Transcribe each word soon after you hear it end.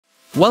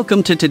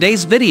Welcome to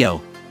today's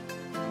video.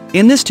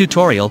 In this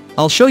tutorial,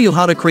 I'll show you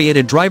how to create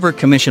a driver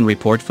commission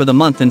report for the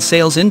month in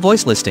Sales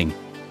Invoice Listing.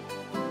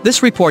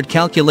 This report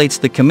calculates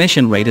the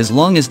commission rate as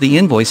long as the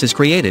invoice is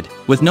created,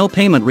 with no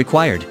payment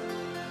required.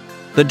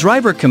 The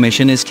driver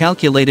commission is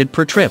calculated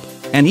per trip,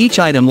 and each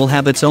item will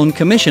have its own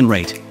commission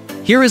rate.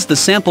 Here is the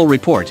sample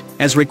report,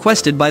 as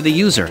requested by the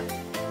user.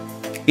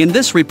 In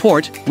this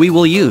report, we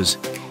will use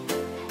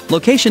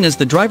location is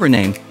the driver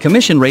name,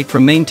 commission rate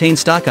from maintained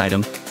stock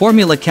item,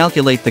 formula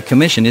calculate the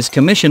commission is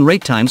commission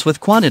rate times with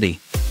quantity.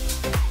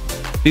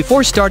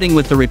 Before starting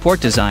with the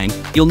report design,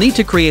 you'll need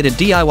to create a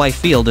DIY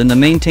field in the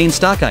maintained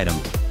stock item.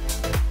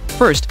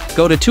 First,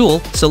 go to Tool,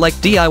 select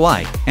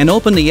DIY, and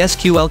open the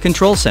SQL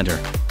Control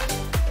Center.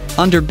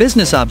 Under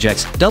Business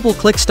Objects,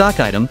 double-click Stock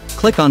Item,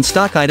 click on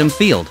Stock Item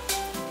field.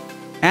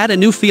 Add a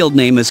new field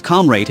name as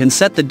COM-rate and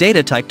set the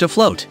data type to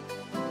float.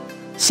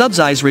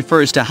 Subsize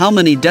refers to how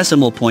many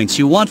decimal points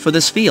you want for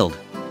this field.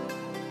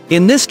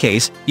 In this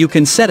case, you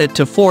can set it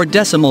to 4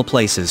 decimal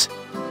places.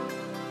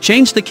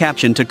 Change the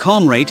caption to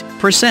COM-rate,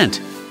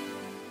 %.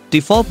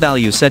 Default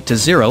value set to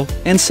 0,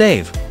 and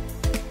save.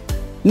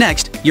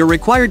 Next, you're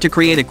required to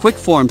create a quick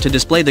form to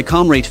display the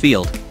COM-rate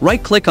field.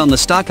 Right-click on the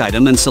stock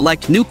item and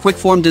select New Quick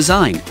Form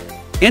Design.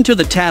 Enter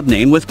the tab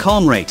name with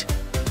COM-rate.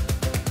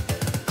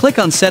 Click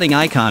on Setting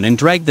icon and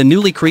drag the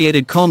newly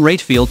created COM-rate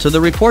field to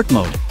the report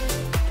mode.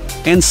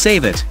 And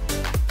save it.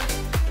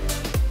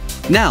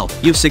 Now,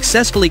 you've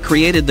successfully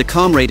created the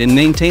COM-rate and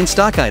maintained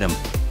stock item.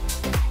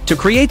 To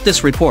create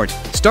this report,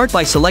 start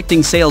by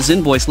selecting Sales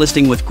Invoice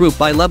Listing with Group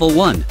by Level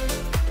 1.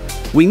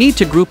 We need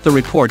to group the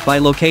report by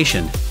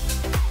location.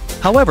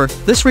 However,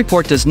 this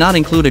report does not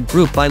include a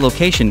Group by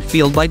Location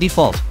field by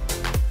default.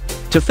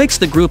 To fix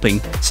the grouping,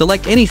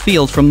 select any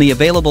field from the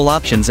available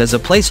options as a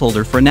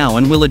placeholder for now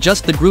and we'll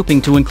adjust the grouping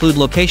to include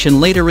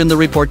location later in the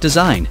report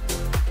design.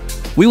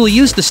 We will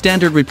use the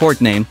standard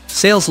report name,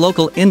 Sales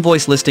Local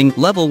Invoice Listing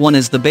Level 1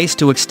 as the base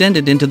to extend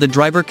it into the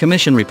driver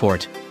commission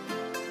report.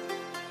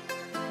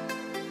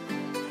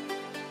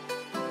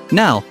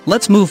 Now,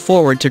 let's move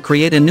forward to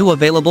create a new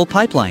available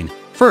pipeline.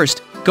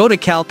 First, go to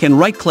Calc and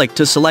right-click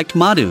to select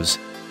Modules.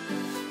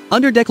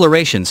 Under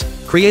Declarations,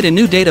 create a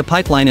new data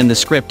pipeline in the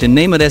script and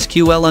name it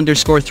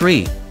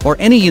SQL_3, or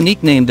any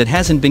unique name that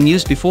hasn't been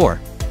used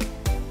before.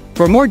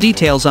 For more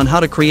details on how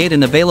to create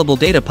an available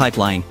data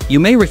pipeline, you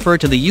may refer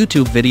to the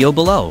YouTube video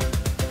below.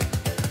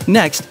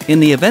 Next, in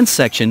the Events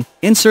section,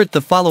 insert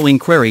the following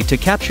query to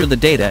capture the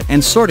data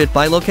and sort it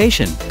by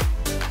location.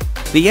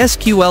 The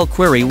SQL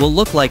query will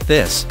look like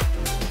this.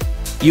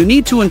 You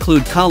need to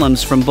include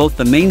columns from both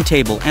the main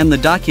table and the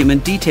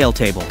document detail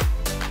table.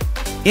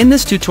 In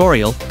this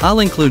tutorial,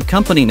 I'll include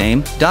company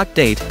name, doc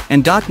date,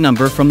 and doc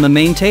number from the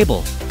main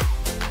table.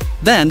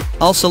 Then,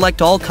 I'll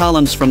select all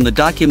columns from the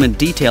document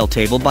detail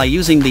table by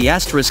using the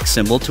asterisk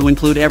symbol to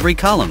include every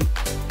column.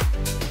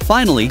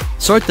 Finally,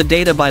 sort the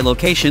data by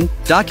location,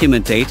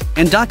 document date,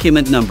 and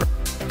document number.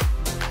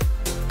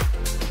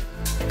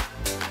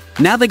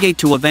 Navigate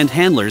to Event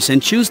Handlers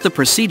and choose the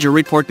Procedure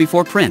Report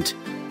Before Print.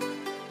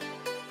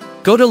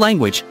 Go to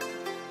Language,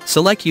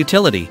 select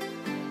Utility,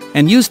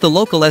 and use the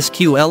local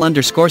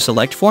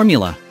SQL_select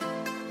formula.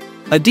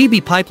 A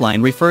DB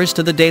pipeline refers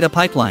to the data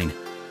pipeline.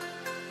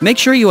 Make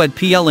sure you add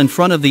PL in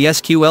front of the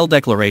SQL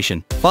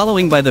declaration,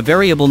 following by the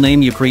variable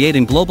name you create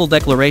in global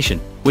declaration,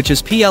 which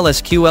is PL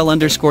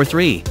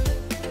SQL_3.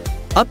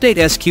 Update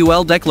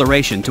SQL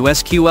declaration to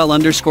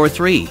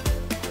SQL_3.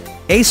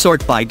 A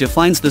sort by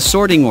defines the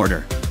sorting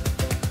order.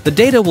 The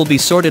data will be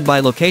sorted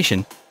by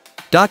location,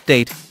 doc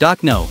date,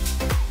 doc no.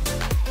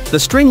 The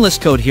string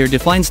list code here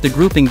defines the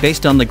grouping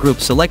based on the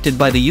group selected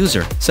by the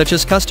user, such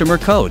as customer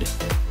code.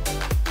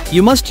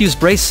 You must use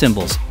brace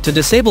symbols to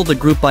disable the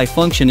group by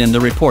function in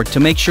the report to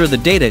make sure the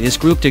data is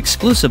grouped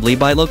exclusively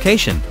by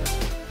location.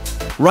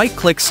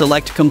 Right-click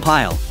select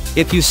Compile.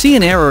 If you see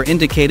an error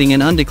indicating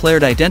an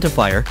undeclared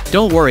identifier,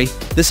 don't worry,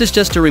 this is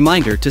just a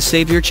reminder to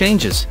save your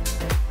changes.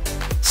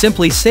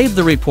 Simply save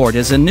the report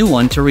as a new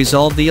one to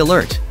resolve the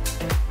alert.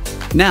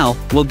 Now,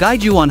 we'll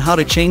guide you on how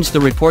to change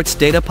the report's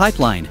data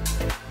pipeline.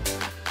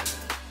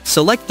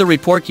 Select the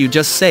report you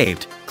just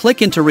saved,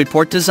 click into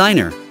Report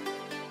Designer.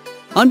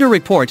 Under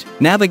Report,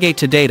 navigate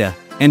to Data,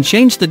 and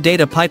change the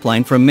data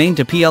pipeline from main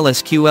to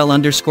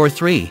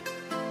PL_3.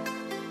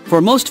 For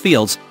most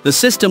fields, the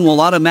system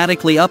will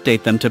automatically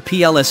update them to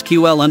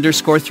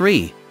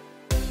PL_3.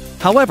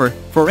 However,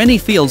 for any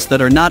fields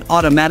that are not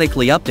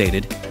automatically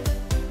updated,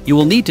 you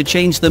will need to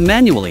change them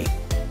manually.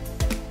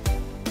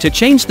 To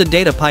change the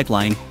data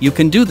pipeline, you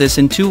can do this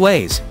in 2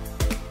 ways.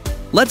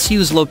 Let's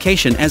use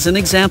location as an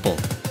example.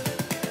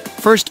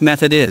 First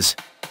method is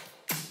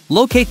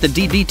locate the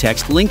DB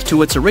text linked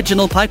to its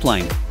original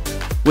pipeline,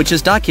 which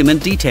is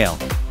document detail.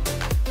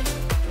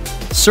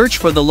 Search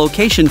for the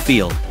location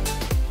field.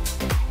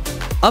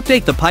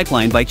 Update the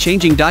pipeline by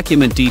changing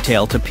document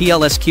detail to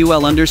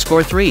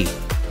PL_3.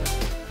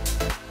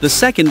 The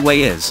second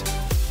way is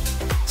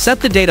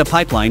set the data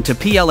pipeline to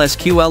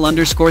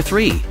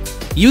PL_3.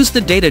 Use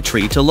the data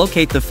tree to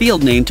locate the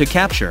field name to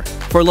capture.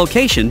 For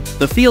location,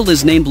 the field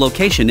is named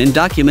Location in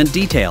document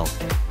detail.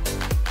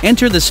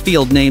 Enter this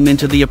field name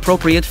into the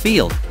appropriate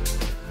field.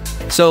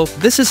 So,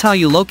 this is how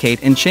you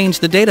locate and change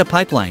the data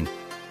pipeline.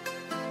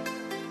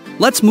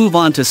 Let's move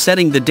on to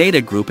setting the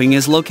data grouping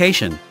as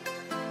location.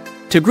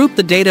 To group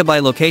the data by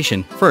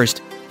location,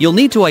 first, you'll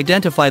need to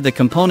identify the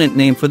component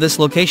name for this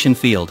location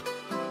field,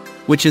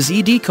 which is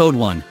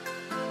𝐓𝐢𝐦𝐞.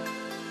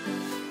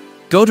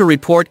 Go to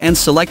Report and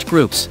select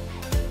Groups.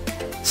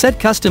 Set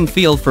Custom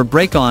Field for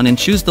Break On and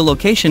choose the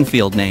location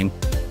field name,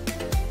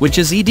 which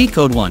is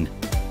𝐓𝐢𝐦𝐞.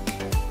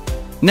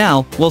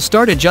 Now, we'll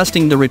start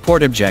adjusting the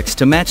report objects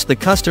to match the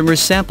customer's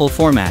sample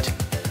format.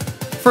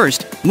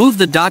 First, move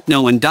the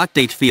 .know and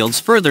 .date fields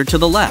further to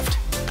the left.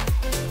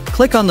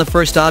 Click on the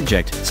first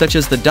object, such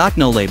as the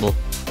 .know label,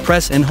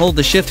 press and hold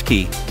the Shift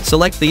key,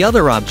 select the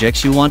other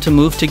objects you want to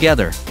move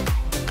together.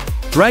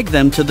 Drag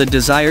them to the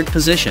desired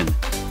position.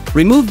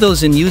 Remove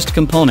those unused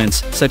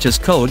components, such as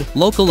code,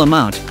 local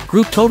amount,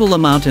 group total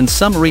amount and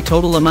summary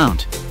total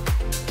amount.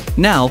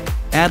 Now,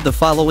 add the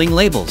following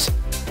labels: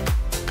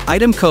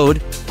 item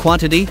code,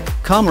 quantity,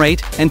 com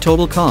rate, and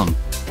total com.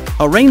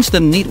 Arrange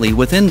them neatly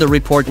within the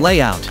report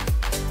layout.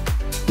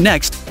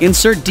 Next,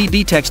 insert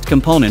DB text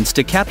components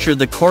to capture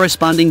the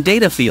corresponding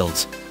data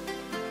fields.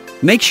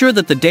 Make sure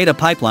that the data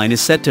pipeline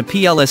is set to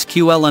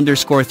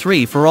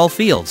PLSQL_3 for all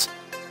fields.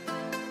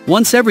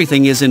 Once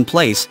everything is in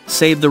place,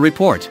 save the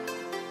report.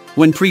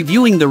 When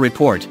previewing the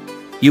report,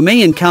 you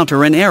may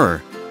encounter an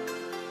error.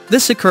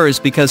 This occurs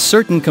because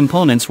certain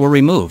components were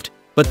removed,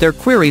 but their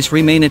queries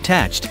remain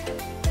attached.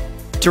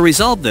 To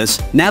resolve this,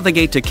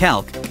 navigate to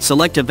Calc,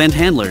 select Event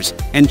Handlers,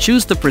 and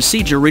choose the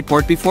Procedure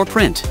Report Before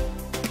Print.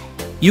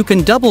 You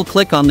can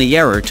double-click on the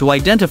error to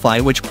identify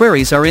which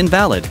queries are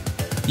invalid.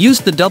 Use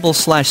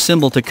the /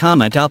 symbol to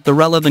comment out the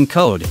relevant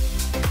code.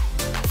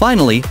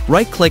 Finally,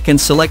 right-click and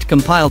select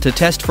Compile to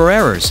test for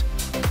errors.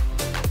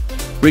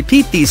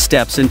 Repeat these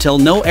steps until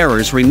no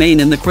errors remain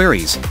in the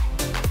queries.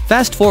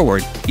 Fast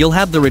forward, you'll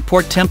have the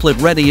report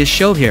template ready as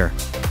showed here.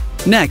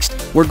 Next,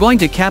 we're going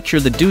to capture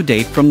the due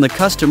date from the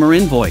customer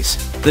invoice.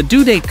 The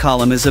due date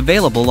column is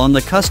available on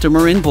the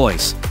customer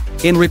invoice.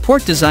 In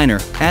Report Designer,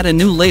 add a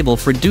new label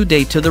for due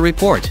date to the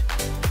report.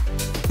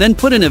 Then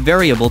put in a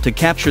variable to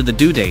capture the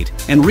due date,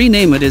 and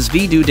rename it as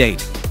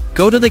vDueDate.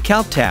 Go to the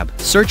Calc tab,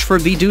 search for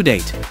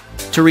vDueDate.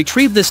 To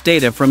retrieve this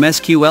data from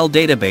SQL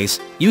database,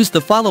 use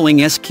the following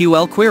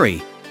SQL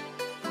query.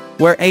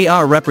 Where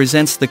AR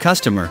represents the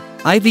customer,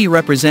 IV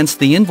represents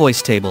the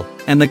invoice table,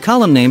 and the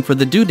column name for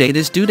the due date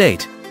is due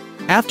date.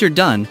 After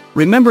done,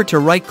 remember to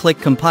right-click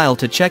Compile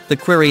to check the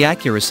query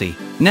accuracy.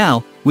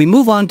 Now, we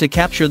move on to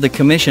capture the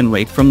commission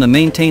rate from the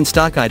Maintain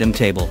Stock Item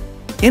table.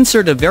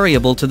 Insert a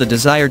variable to the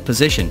desired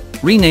position,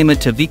 rename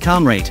it to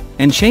𝐓𝐢𝐦𝐞,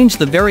 and change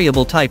the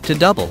variable type to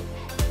double.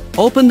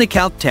 Open the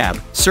Calc tab,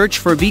 search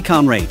for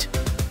𝐓𝐲𝐻𝐸Rate.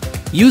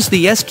 Use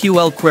the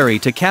SQL query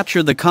to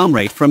capture the com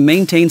rate from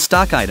Maintain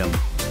Stock Item.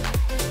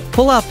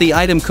 Pull out the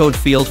item code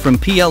field from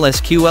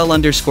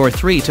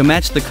PLSQL_3 to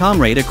match the com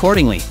rate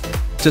accordingly.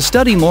 To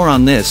study more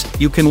on this,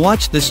 you can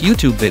watch this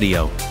YouTube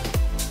video.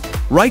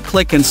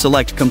 Right-click and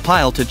select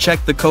Compile to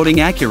check the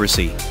coding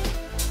accuracy.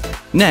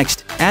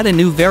 Next, add a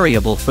new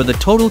variable for the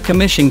total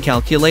commission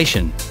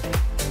calculation.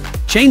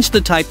 Change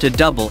the type to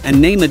double and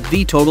name it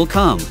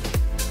vTotalCom.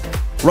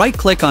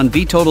 Right-click on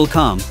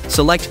vTotalCom,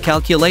 select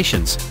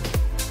Calculations.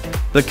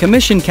 The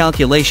commission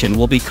calculation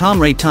will be com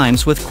rate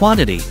times with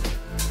quantity.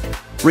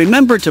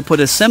 Remember to put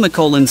a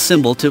semicolon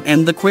symbol to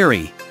end the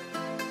query.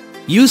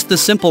 Use the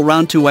simple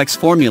round to X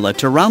formula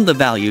to round the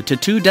value to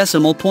 2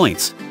 decimal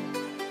points.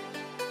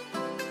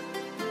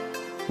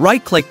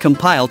 Right-click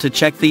Compile to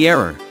check the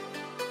error.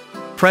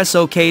 Press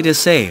OK to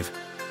save.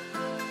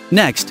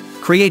 Next,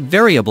 create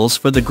variables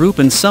for the group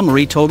and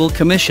summary total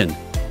commission.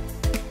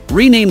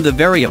 Rename the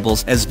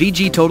variables as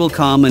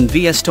VGTotalCom and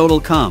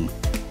VSTotalCom.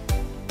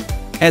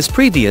 As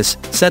previous,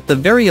 set the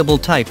variable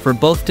type for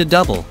both to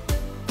double.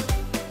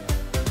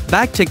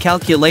 Back to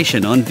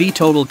calculation on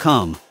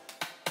vTotalCom.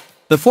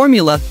 The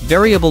formula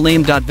variable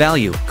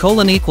name.value :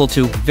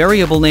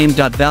 variable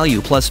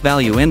name.value plus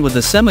value end with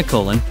a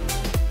semicolon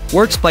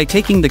works by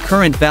taking the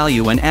current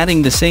value and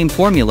adding the same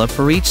formula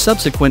for each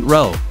subsequent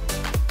row.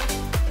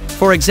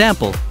 For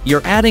example,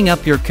 you're adding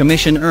up your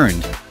commission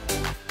earned.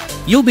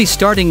 You'll be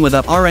starting with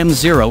a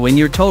RM0 in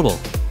your total.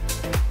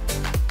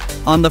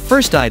 On the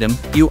first item,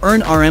 you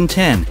earn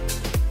RM10.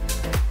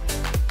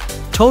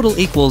 Total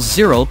equals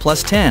 0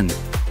 plus 10.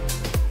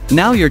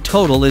 Now your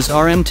total is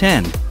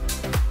RM10.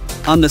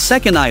 On the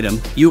second item,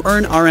 you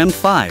earn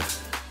RM5.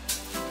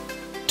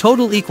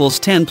 Total equals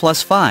 10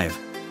 plus 5.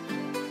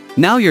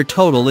 Now your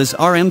total is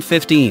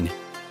RM15.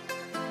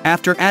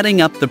 After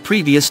adding up the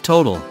previous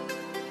total,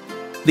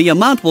 the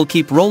amount will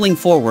keep rolling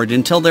forward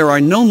until there are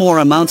no more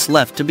amounts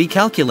left to be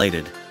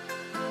calculated.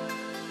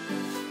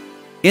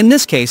 In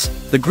this case,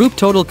 the group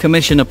total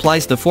commission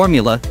applies the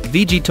formula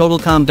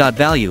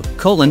VGTotalCom.value,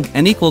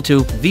 and equal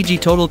to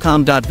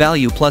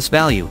VGTotalCom.value plus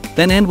value,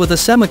 then end with a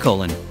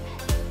semicolon.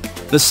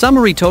 The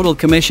summary total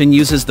commission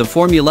uses the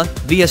formula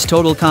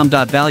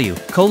VSTotalCom.value,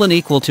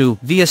 equal to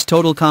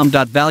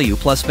VSTotalCom.value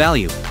plus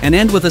value, and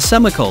end with a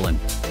semicolon.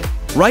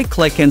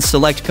 Right-click and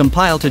select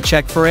Compile to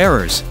check for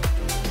errors.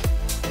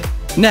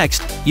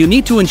 Next, you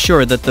need to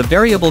ensure that the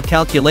variable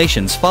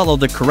calculations follow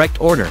the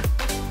correct order.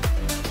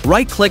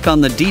 Right-click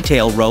on the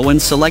Detail row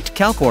and select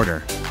Calc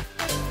Order.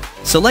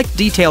 Select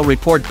Detail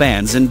Report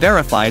Bands and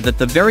verify that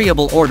the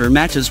variable order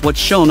matches what's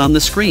shown on the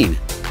screen.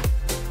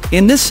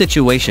 In this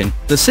situation,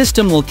 the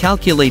system will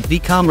calculate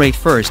𝐓𝐤𝐭𝐚 rate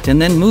first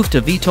and then move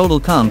to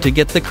𝐓𝐶 to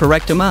get the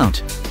correct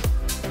amount.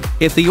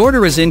 If the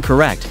order is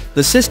incorrect,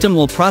 the system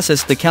will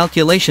process the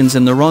calculations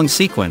in the wrong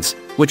sequence,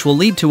 which will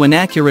lead to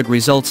inaccurate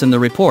results in the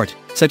report,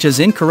 such as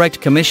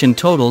incorrect commission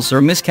totals or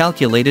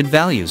miscalculated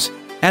values.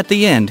 At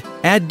the end,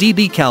 add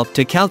DBCalc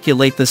to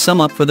calculate the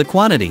sum up for the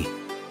quantity.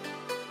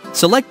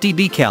 Select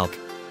DBCalc,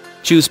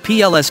 choose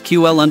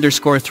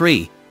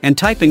𝐓𝐿𝐸𝐿_3, and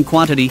type in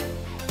quantity.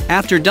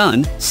 After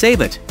done,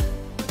 save it.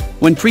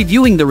 When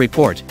previewing the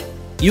report,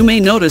 you may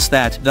notice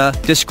that the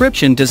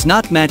description does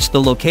not match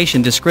the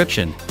location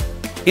description.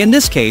 In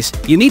this case,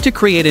 you need to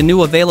create a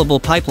new available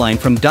pipeline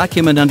from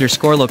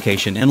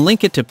document_location and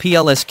link it to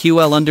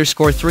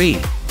𝐓𝐿𝐸𝐿_3.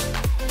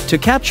 To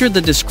capture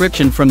the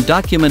description from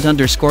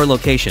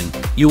document_location,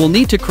 you will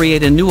need to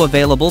create a new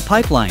available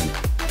pipeline.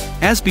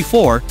 As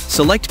before,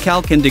 select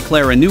Calc and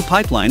declare a new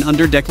pipeline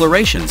under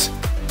Declarations.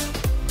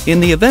 In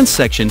the Events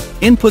section,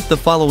 input the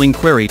following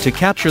query to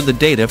capture the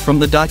data from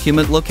the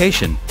document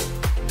location.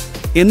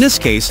 In this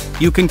case,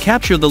 you can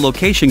capture the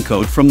location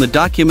code from the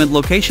document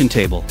location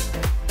table.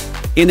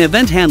 In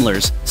Event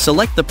Handlers,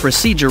 select the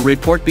Procedure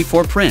Report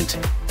Before Print.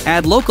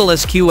 Add local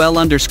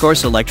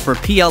SQL_select for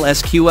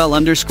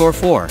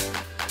PL_SQL_4.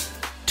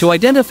 To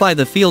identify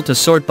the field to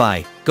sort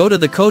by, go to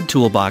the Code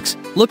toolbox,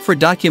 look for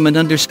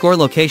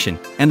document_location,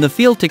 and the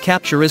field to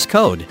capture is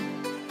code.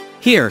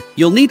 Here,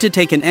 you'll need to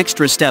take an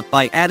extra step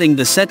by adding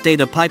the Set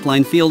Data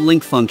Pipeline Field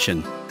Link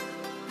function.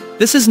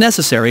 This is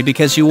necessary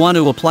because you want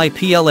to apply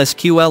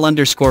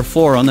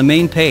PL_SQL_4 on the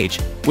main page,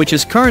 which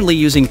is currently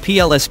using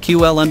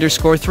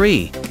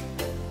PL_SQL_3.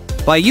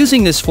 By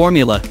using this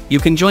formula, you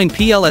can join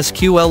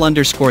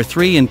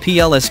PL_SQL_3 and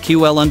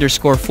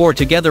PL_SQL_4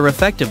 together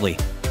effectively.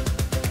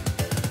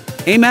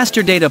 A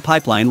master data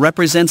pipeline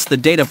represents the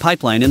data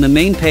pipeline in the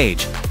main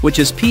page, which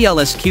is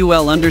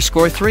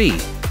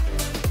PL_SQL_3.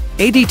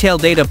 A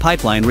detailed data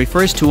pipeline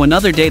refers to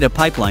another data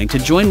pipeline to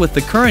join with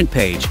the current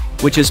page,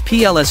 which is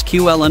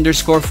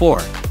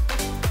PL_SQL_4.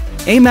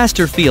 A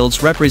master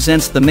fields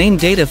represents the main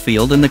data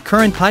field in the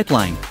current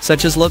pipeline,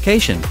 such as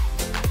location.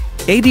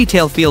 A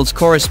detail fields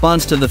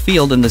corresponds to the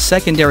field in the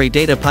secondary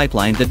data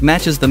pipeline that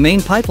matches the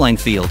main pipeline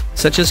field,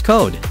 such as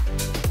code.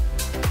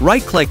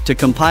 Right-click to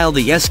compile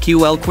the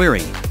SQL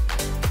query.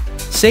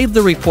 Save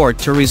the report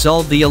to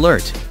resolve the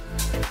alert.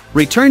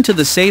 Return to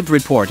the saved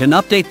report and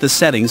update the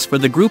settings for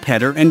the group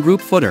header and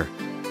group footer.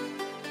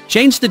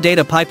 Change the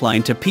data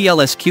pipeline to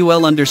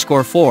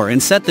PL_SQL_4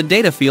 and set the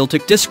data field to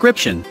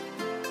description.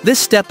 This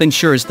step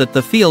ensures that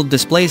the field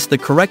displays the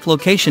correct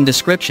location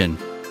description.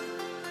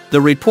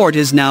 The report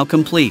is now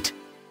complete.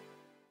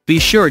 Be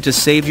sure to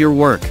save your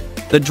work.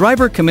 The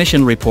driver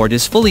commission report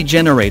is fully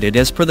generated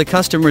as per the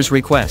customer's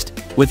request,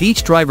 with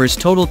each driver's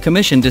total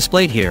commission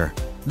displayed here.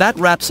 That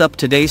wraps up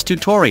today's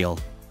tutorial.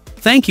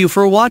 Thank you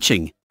for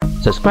watching.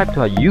 Subscribe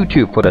to our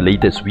YouTube for the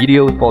latest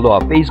video, follow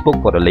our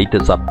Facebook for the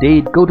latest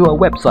update, go to our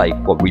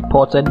website for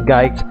reports and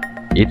guides.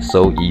 It's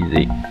so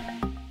easy.